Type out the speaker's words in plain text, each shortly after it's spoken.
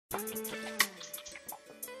Good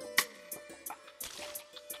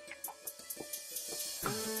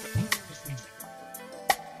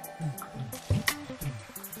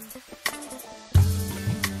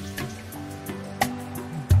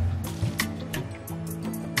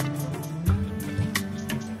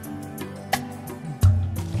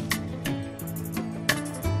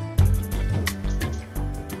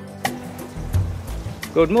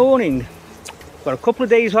morning. Got a couple of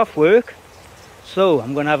days off work, so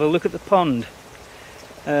I'm going to have a look at the pond.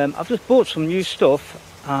 I've just bought some new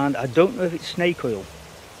stuff and I don't know if it's snake oil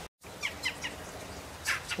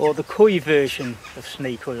or the koi version of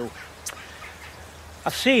snake oil.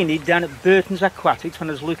 I've seen it down at Burton's Aquatics when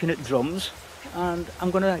I was looking at drums, and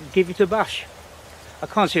I'm going to give it a bash. I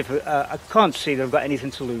can't see that I've got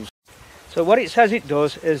anything to lose. So what it says it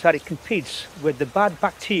does is that it competes with the bad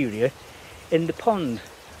bacteria in the pond.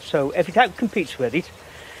 So if it competes with it,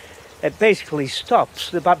 it basically stops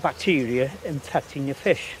the bad bacteria infecting your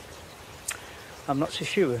fish. I'm not so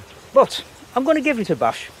sure, but I'm going to give it a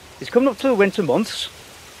bash. It's coming up to the winter months.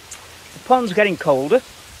 The pond's getting colder.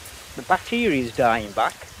 The bacteria is dying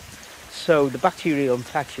back, so the bacterial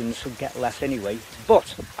infections will get less anyway.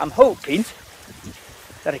 But I'm hoping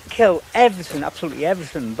that it kill everything, absolutely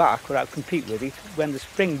everything back, or I'll compete with it when the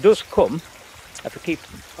spring does come. If I keep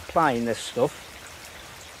applying this stuff,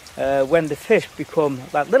 when the fish become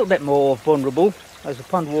a little bit more vulnerable as the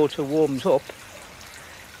pond water warms up,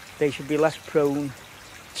 they should be less prone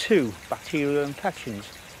to bacterial infections.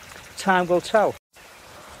 Time will tell.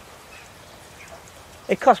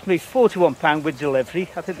 It cost me £41 with delivery.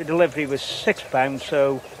 I think the delivery was £6,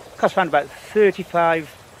 so it cost around about £35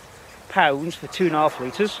 for 2.5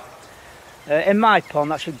 litres. In my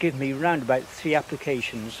pond, that should give me around about 3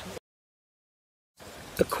 applications.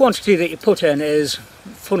 The quantity that you put in is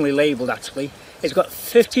funnily labelled actually. It's got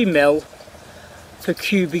 50 ml for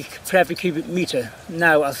every cubic metre.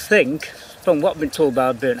 Now I think, from what I've been told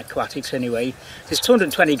by Burton Aquatics anyway, it's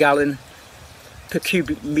 220 gallon per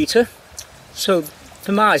cubic metre. So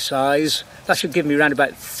for my size, that should give me around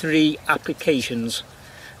about 3 applications.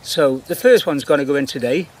 So the first one's going to go in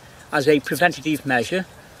today as a preventative measure.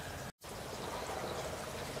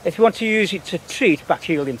 If you want to use it to treat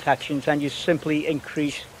bacterial infections, then you simply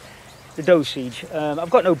increase the dosage. I've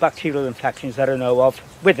got no bacterial infections that I know of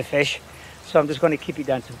with the fish, so I'm just going to keep it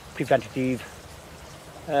down to preventative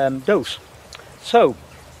dose. So,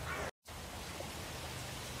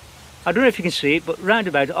 I don't know if you can see it, but round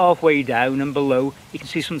about halfway down and below, you can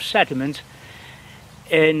see some sediment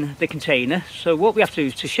in the container. So what we have to do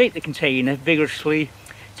is to shake the container vigorously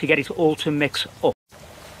to get it all to mix up.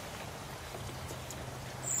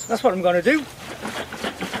 That's what I'm going to do.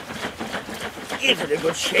 Give it a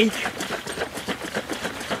good shake.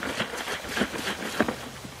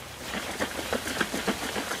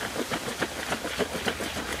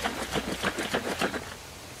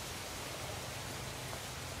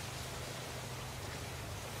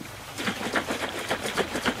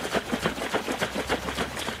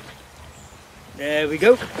 There we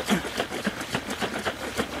go.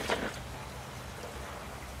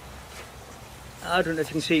 I don't know if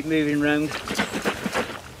you can see it moving around.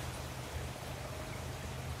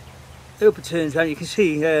 I hope it turns out. You can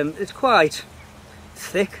see it's quite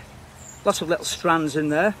thick, lots of little strands in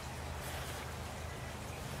there.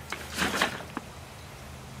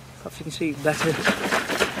 Perhaps you can see it better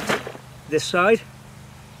this side.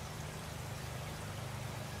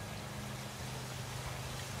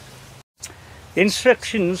 The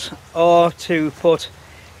instructions are to put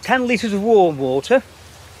 10 litres of warm water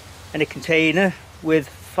in a container with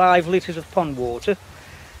 5 litres of pond water.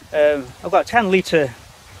 I've got a 10 litre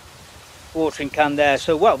watering can there,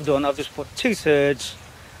 so what I've done, I've just put 2/3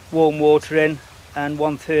 warm water in and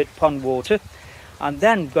 1/3 pond water, and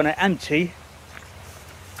then going to empty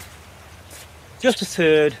just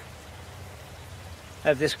 1/3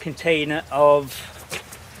 of this container of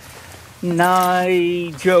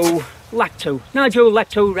Nijo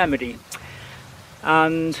Lacto remedy,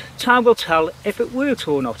 and time will tell if it works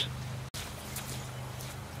or not.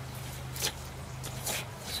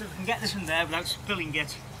 So we can get this in there without spilling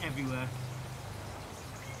it everywhere.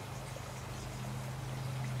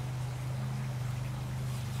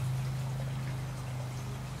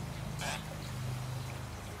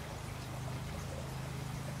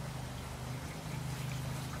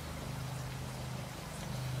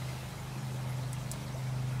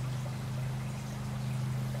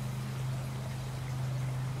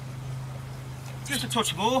 Just a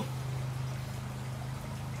touch more.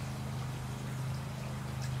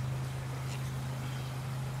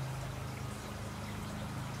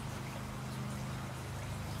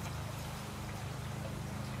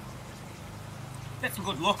 bit for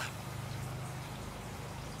good luck.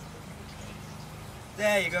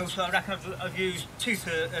 There you go, so I reckon I've used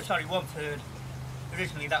 1/3.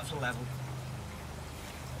 Originally that was a level.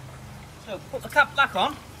 So put the cap back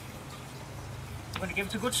on. I'm going to give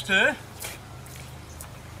it a good stir.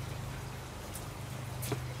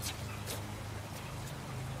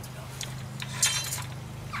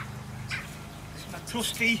 This is my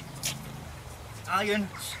trusty iron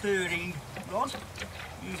stirring rod.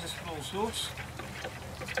 Use this for all sorts.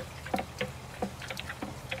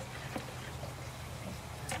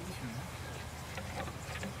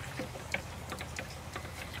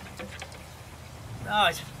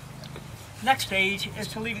 Right, next stage is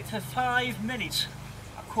to leave it for 5 minutes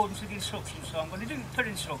according to the instructions. So I'm going to do per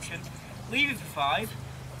instruction, leave it for 5,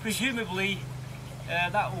 presumably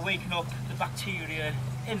that will waken up the bacteria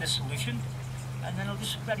in the solution, and then I'll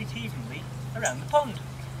just spread it evenly around the pond.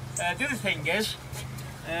 The other thing is,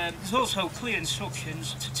 there's also clear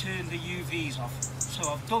instructions to turn the UVs off,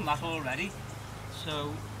 so I've done that already.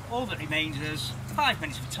 So all that remains is 5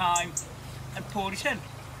 minutes of time and pour it in.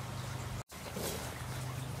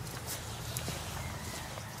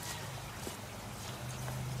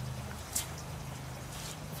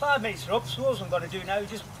 5 minutes are up, so all I'm going to do now is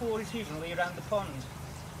just pour it evenly around the pond.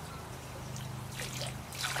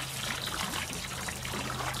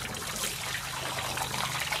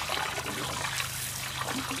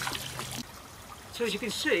 So as you can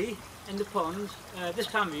see in the pond, this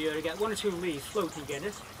time of year I get 1 or 2 leaves floating in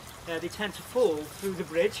it. They tend to fall through the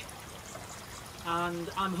bridge, and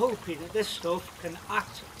I'm hoping that this stuff can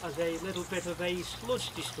act as a little bit of a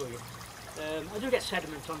sludge destroyer. I do get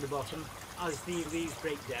sediment on the bottom as the leaves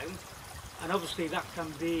break down, and obviously that can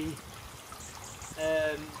be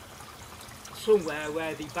somewhere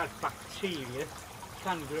where the bad bacteria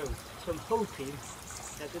can grow. So I'm hoping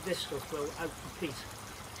that this stuff will outcompete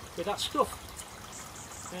with that stuff.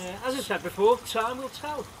 As I said before, time will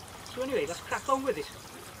tell. So anyway, let's crack on with it.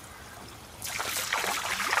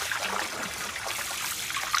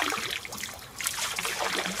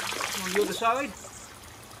 On the other side.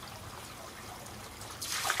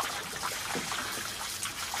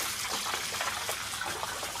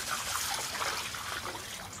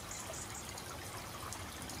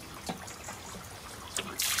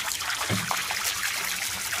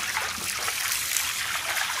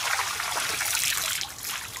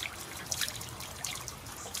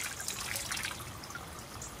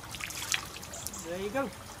 There you go.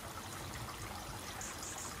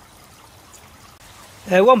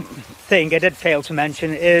 One thing I did fail to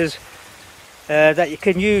mention is that you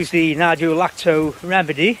can use the Nijo Lacto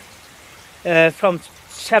remedy from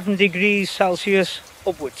 7 degrees Celsius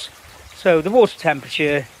upwards. So the water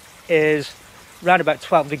temperature is around about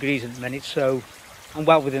 12 degrees at the minute, so I'm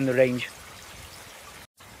well within the range.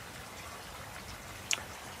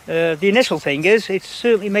 The initial thing is it's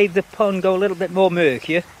certainly made the pond go a little bit more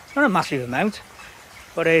murkier, not a massive amount,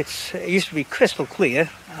 but it used to be crystal clear,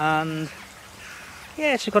 and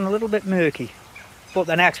yeah, it's gone a little bit murky, but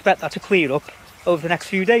then I expect that to clear up over the next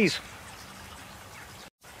few days.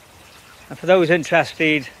 And for those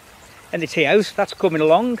interested in the tea house, that's coming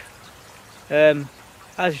along.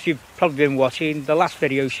 As you've probably been watching, the last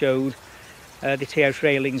video showed the tea house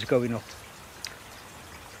railings going up.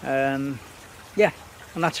 Yeah,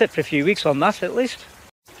 and that's it for a few weeks on that at least.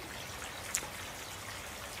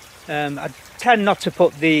 I tend not to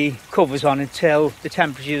put the covers on until the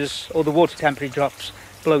temperatures, or the water temperature, drops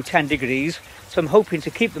below 10 degrees. So I'm hoping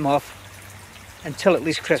to keep them off until at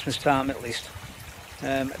least Christmas time at least.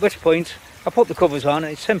 At which point I put the covers on,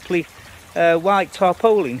 and it's simply white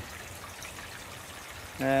tarpaulin.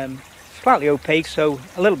 Slightly opaque, so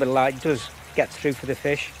a little bit of light does get through for the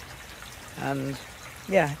fish. And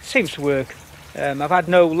yeah, it seems to work. I've had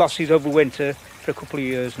no losses over winter for a couple of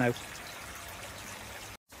years now.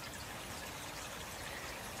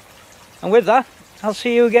 And with that, I'll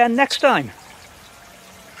see you again next time.